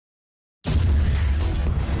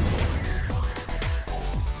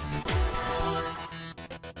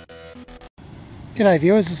G'day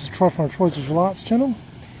viewers, this is Troy from Troy's Visual Arts channel.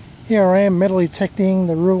 Here I am metal detecting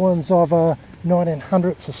the ruins of a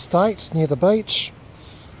 1900s estate near the beach.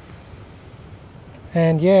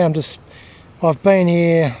 And yeah, I've been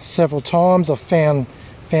here several times. I've found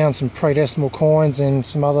some predecimal coins and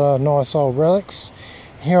some other nice old relics.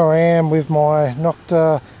 Here I am with my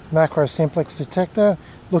Nokta Makro Simplex detector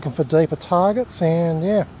looking for deeper targets, and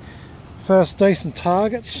yeah, first decent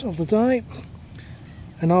targets of the day.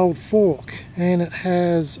 An old fork, and it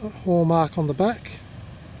has a hallmark on the back.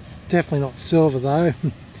 Definitely not silver though,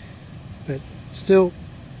 but still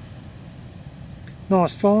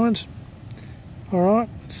nice find. Alright,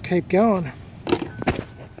 let's keep going.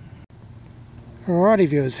 Alrighty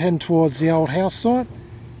viewers, heading towards the old house site.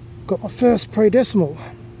 Got my first predecimal,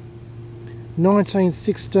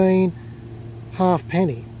 1916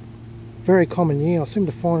 halfpenny. Very common year. I seem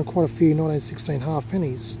to find quite a few 1916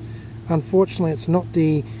 halfpennies. Unfortunately, it's not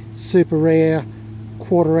the super rare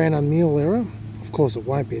quarter anna mule era. Of course it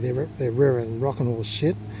won't be, they're rarer than rock and roll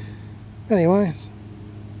shit. Anyway,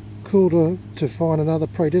 cool to find another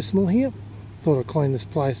predecimal here. Thought I'd clean this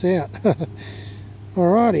place out.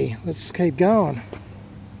 Alrighty, let's keep going.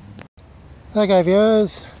 Okay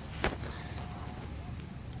viewers,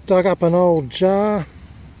 dug up an old jar.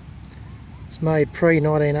 It's made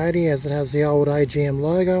pre-1980 as it has the old AGM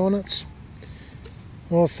logo on it.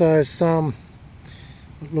 Also some,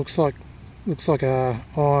 it looks like a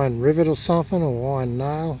iron rivet or something, or iron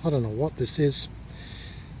nail. I don't know what this is.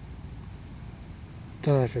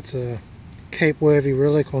 Don't know if it's a keep worthy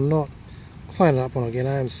relic or not. Clean it up when I get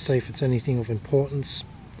home to see if it's anything of importance.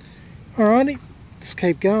 Alrighty, let's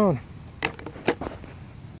keep going.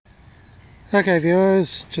 Okay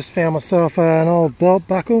viewers, just found myself an old belt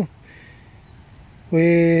buckle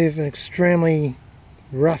with an extremely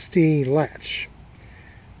rusty latch.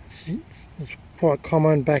 It's quite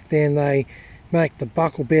common back then. They make the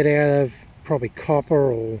buckle bit out of probably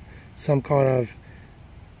copper or some kind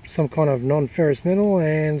of non-ferrous metal,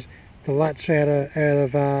 and the latch out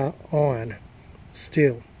of iron,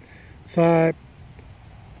 steel. So,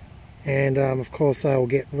 and of course they will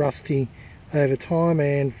get rusty over time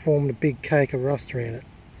and form a big cake of rust around it.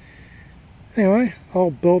 Anyway,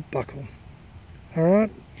 old belt buckle.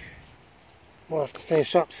 Alright, we'll have to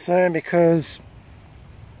finish up soon because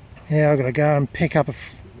yeah, I've got to go and pick up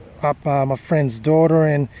my friend's daughter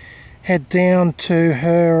and head down to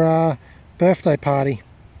her birthday party.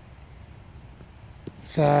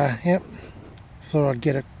 So, yep, thought I'd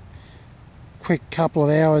get a quick couple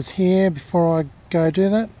of hours here before I go do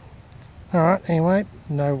that. Alright, anyway,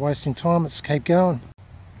 no wasting time, let's keep going.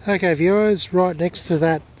 Okay viewers, right next to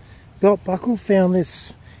that belt buckle, found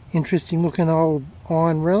this interesting looking old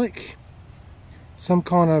iron relic. Some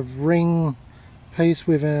kind of ring piece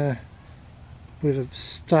with a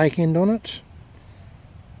stake end on it.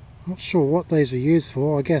 Not sure what these are used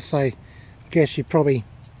for. I guess you probably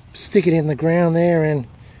stick it in the ground there and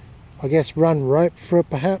I guess run rope for it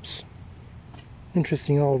perhaps.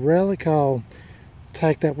 Interesting old relic. I'll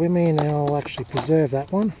take that with me and I'll actually preserve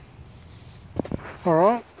that one.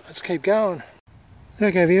 Alright, let's keep going.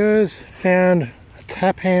 Okay viewers, found a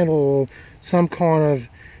tap handle or some kind of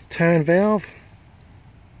turn valve.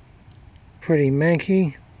 Pretty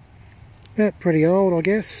manky, but pretty old I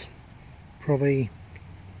guess, probably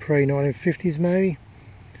pre-1950s maybe.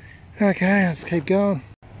 Okay, let's keep going.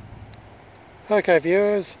 Okay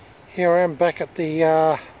viewers, here I am back at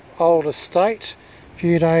the old estate a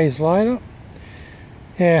few days later.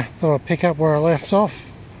 Yeah, thought I'd pick up where I left off.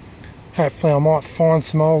 Hopefully I might find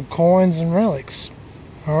some old coins and relics.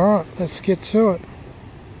 Alright, let's get to it.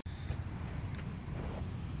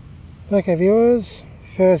 Okay viewers,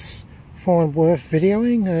 first find worth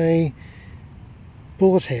videoing, a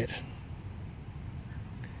bullet head.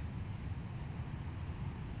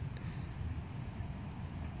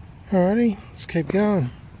 Alrighty, let's keep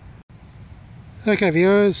going. Okay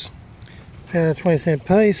viewers, found a 20-cent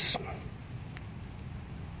piece.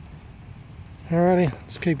 Alrighty,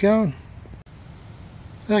 let's keep going.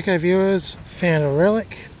 Okay viewers, found a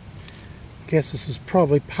relic. Guess this is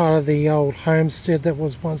probably part of the old homestead that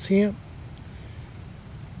was once here.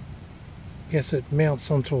 Guess it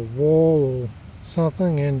mounts onto a wall or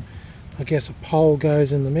something, and I guess a pole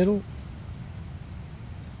goes in the middle.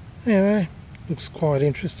 Anyway, looks quite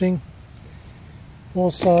interesting.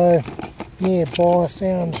 Also nearby I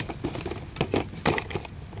found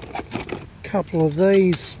a couple of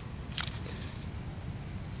these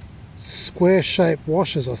square shaped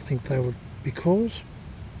washers, I think they would be called.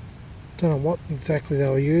 Don't know what exactly they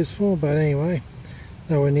were used for, but anyway,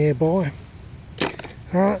 they were nearby.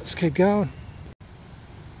 Alright, let's keep going.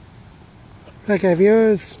 Okay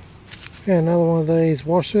viewers, Found another one of these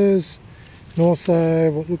washers, and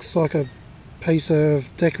also what looks like a piece of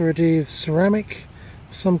decorative ceramic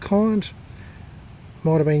of some kind.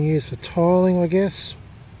 Might have been used for tiling, I guess.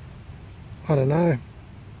 I don't know.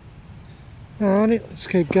 Alrighty, let's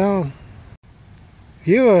keep going.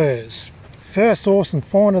 Viewers, first awesome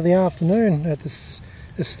find of the afternoon at this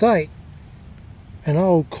estate. An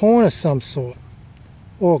old coin of some sort.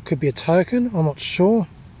 Or it could be a token, I'm not sure.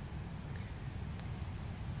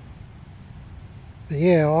 But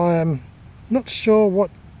yeah, I am not sure what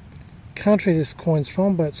country this coin's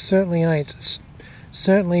from, but it certainly ain't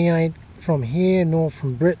from here nor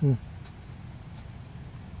from Britain.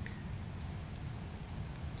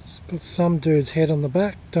 It's got some dude's head on the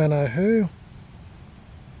back, don't know who.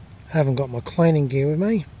 Haven't got my cleaning gear with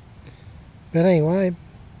me. But anyway,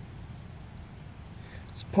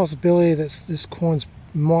 it's a possibility that this coin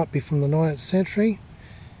might be from the 19th century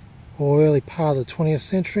or early part of the 20th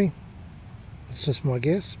century. That's just my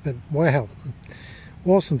guess, but wow,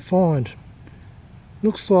 awesome find.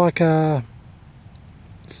 Looks like it's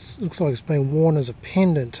been worn as a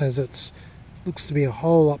pendant, as it looks to be a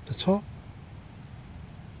hole up the top.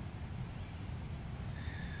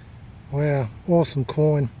 Wow, awesome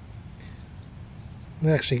coin.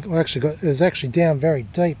 It was actually down very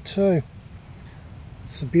deep too.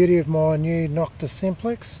 It's the beauty of my new Nokta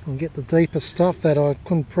Simplex, and get the deeper stuff that I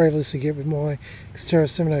couldn't previously get with my Xterra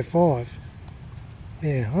 705.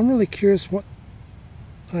 Yeah, I'm really curious what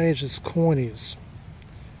age this coin is.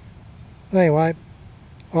 Anyway,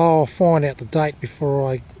 I'll find out the date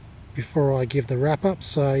before I give the wrap up.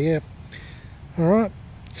 So yeah, all right,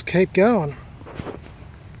 let's keep going.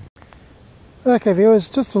 Okay viewers,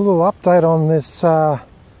 just a little update on this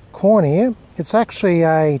coin here. It's actually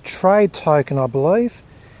a trade token, I believe,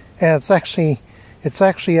 and it's actually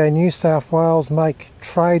a New South Wales make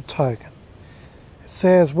trade token. It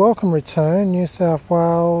says welcome return New South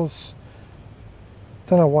Wales.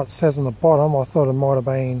 Don't know what it says on the bottom. I thought it might have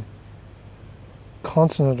been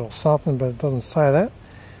continent or something, but it doesn't say that.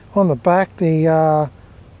 On the back, the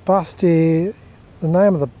bust here, the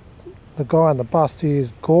name of the guy on the bust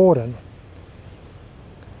is Gordon.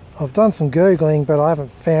 I've done some googling, but I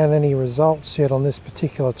haven't found any results yet on this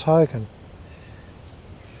particular token.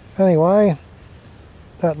 Anyway,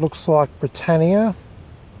 that looks like Britannia,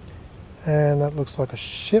 and that looks like a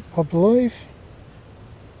ship, I believe.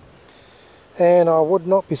 And I would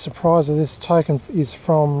not be surprised if this token is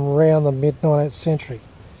from around the mid-19th century.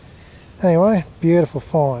 Anyway, beautiful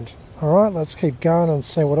find. Alright, let's keep going and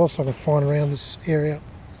see what else I can find around this area.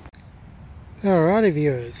 Alrighty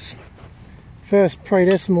viewers. First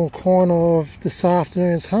predecimal coin of this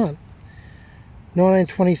afternoon's hunt.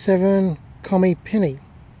 1927 commie penny.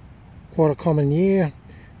 Quite a common year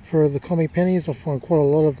for the commie pennies. I find quite a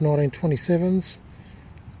lot of 1927s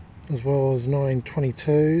as well as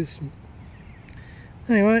 1922s.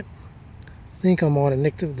 Anyway, I think I might have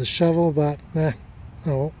nicked it with the shovel, but nah,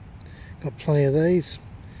 oh well, got plenty of these.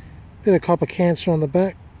 Bit of copper cancer on the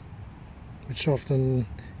back, which often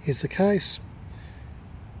is the case.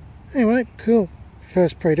 Anyway, cool.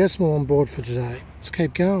 First predecimal on board for today. Let's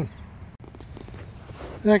keep going.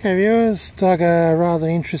 Okay viewers, dug a rather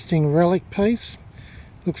interesting relic piece.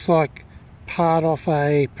 Looks like part off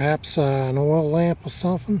perhaps an oil lamp or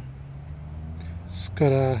something. It's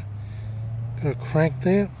got a crank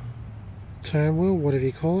there, turn wheel, whatever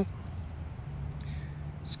you call it.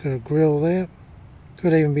 It's got a grill there.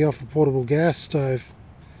 Could even be off a portable gas stove.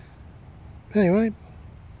 Anyway,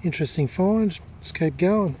 interesting find. Let's keep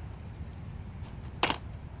going.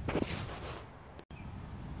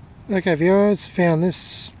 Okay viewers, found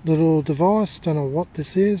this little device. Don't know what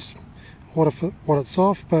this is, what it's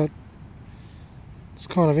off, but it's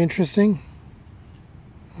kind of interesting.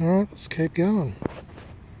 Alright, let's keep going.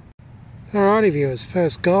 Alrighty viewers,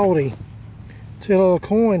 first Goldie, $2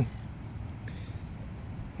 coin.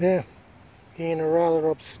 Yeah, in a rather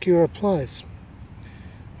obscure place.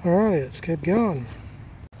 Alrighty, let's keep going.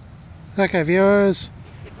 Okay viewers,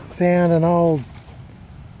 found an old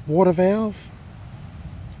water valve.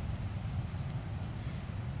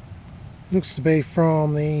 Looks to be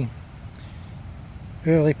from the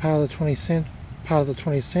early part of the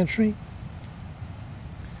 20th century.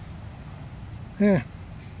 Yeah,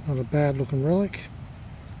 not a bad looking relic.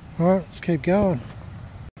 Alright, let's keep going.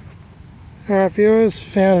 Alright viewers,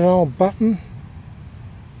 found an old button.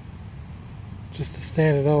 Just a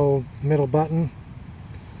standard old metal button.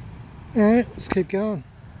 Alright, let's keep going.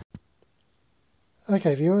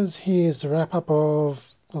 Okay viewers, here's the wrap up of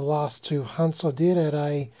the last two hunts I did at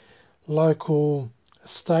a local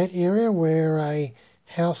estate area where a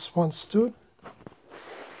house once stood.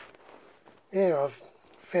 Yeah, I've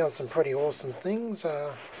found some pretty awesome things.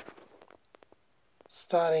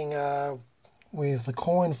 Starting with the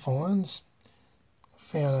coin finds.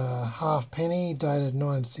 Found a halfpenny dated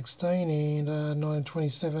 1916 and a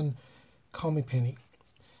 1927 commie penny.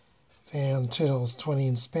 Found $2.20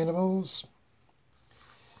 in spendables.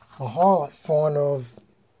 A highlight find of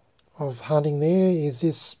hunting there is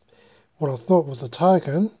this, what I thought was a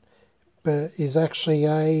token, but is actually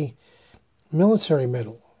a military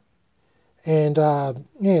medal. And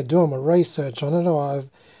yeah, doing my research on it, I've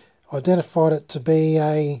identified it to be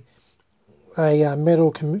a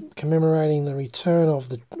medal commemorating the return of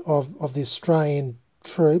the Australian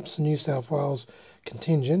troops, New South Wales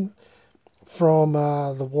Contingent, from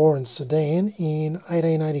the war in Sudan in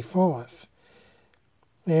 1885.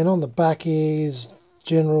 And on the back is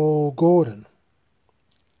General Gordon.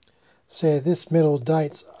 So this medal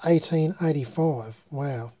dates 1885.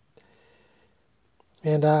 Wow.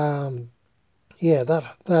 And yeah, that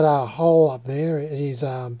hole up there,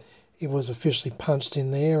 it was officially punched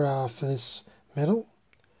in there for this medal.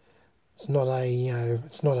 It's not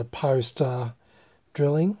a post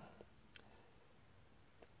drilling.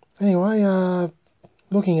 Anyway,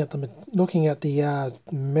 looking at the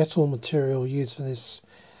metal material used for this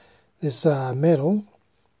medal,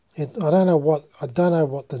 I don't know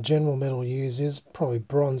what the general metal used is. Probably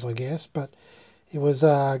bronze, I guess, but it was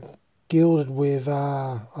gilded with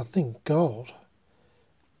I think gold.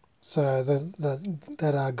 So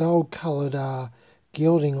that gold coloured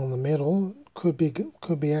gilding on the metal could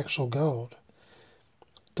be actual gold.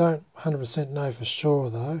 Don't 100% know for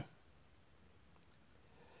sure though.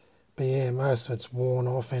 But yeah, most of it's worn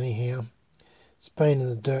off anyhow. It's been in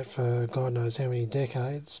the dirt for God knows how many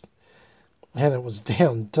decades. And it was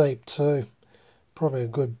down deep too. Probably a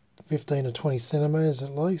good 15 to 20 centimetres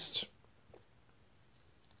at least.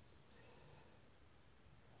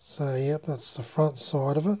 So yep, that's the front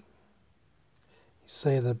side of it. You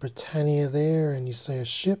see the Britannia there, and you see a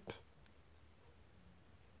ship.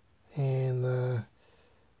 And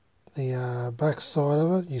the back side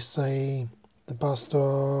of it, you see the bust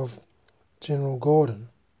of General Gordon.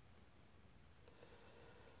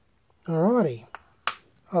 Alrighty.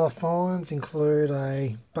 Other finds include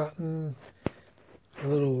a button, a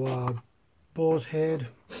little bullet head,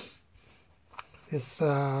 this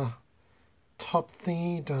top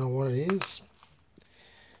thingy, don't know what it is.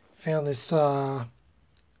 Found this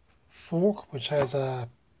fork which has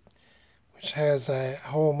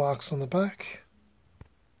hole marks on the back.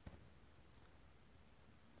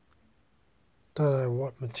 Don't know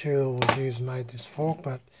what material was used to make this fork,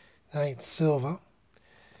 but it ain't silver.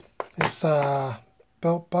 This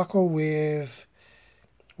belt buckle with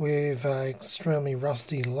a extremely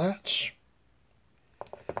rusty latch.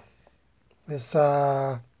 This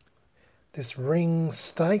ring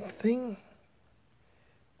stake thing.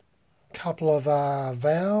 Couple of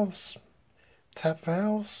valves, tap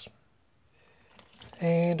valves,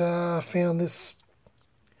 and found this,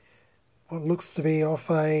 what looks to be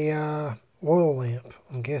off a oil lamp,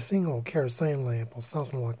 I'm guessing, or kerosene lamp or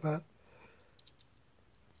something like that.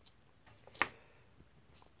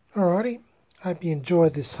 Alrighty, hope you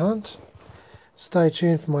enjoyed this hunt. Stay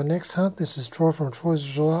tuned for my next hunt. This is Troy from Troy's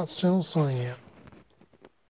Visual Arts channel signing out.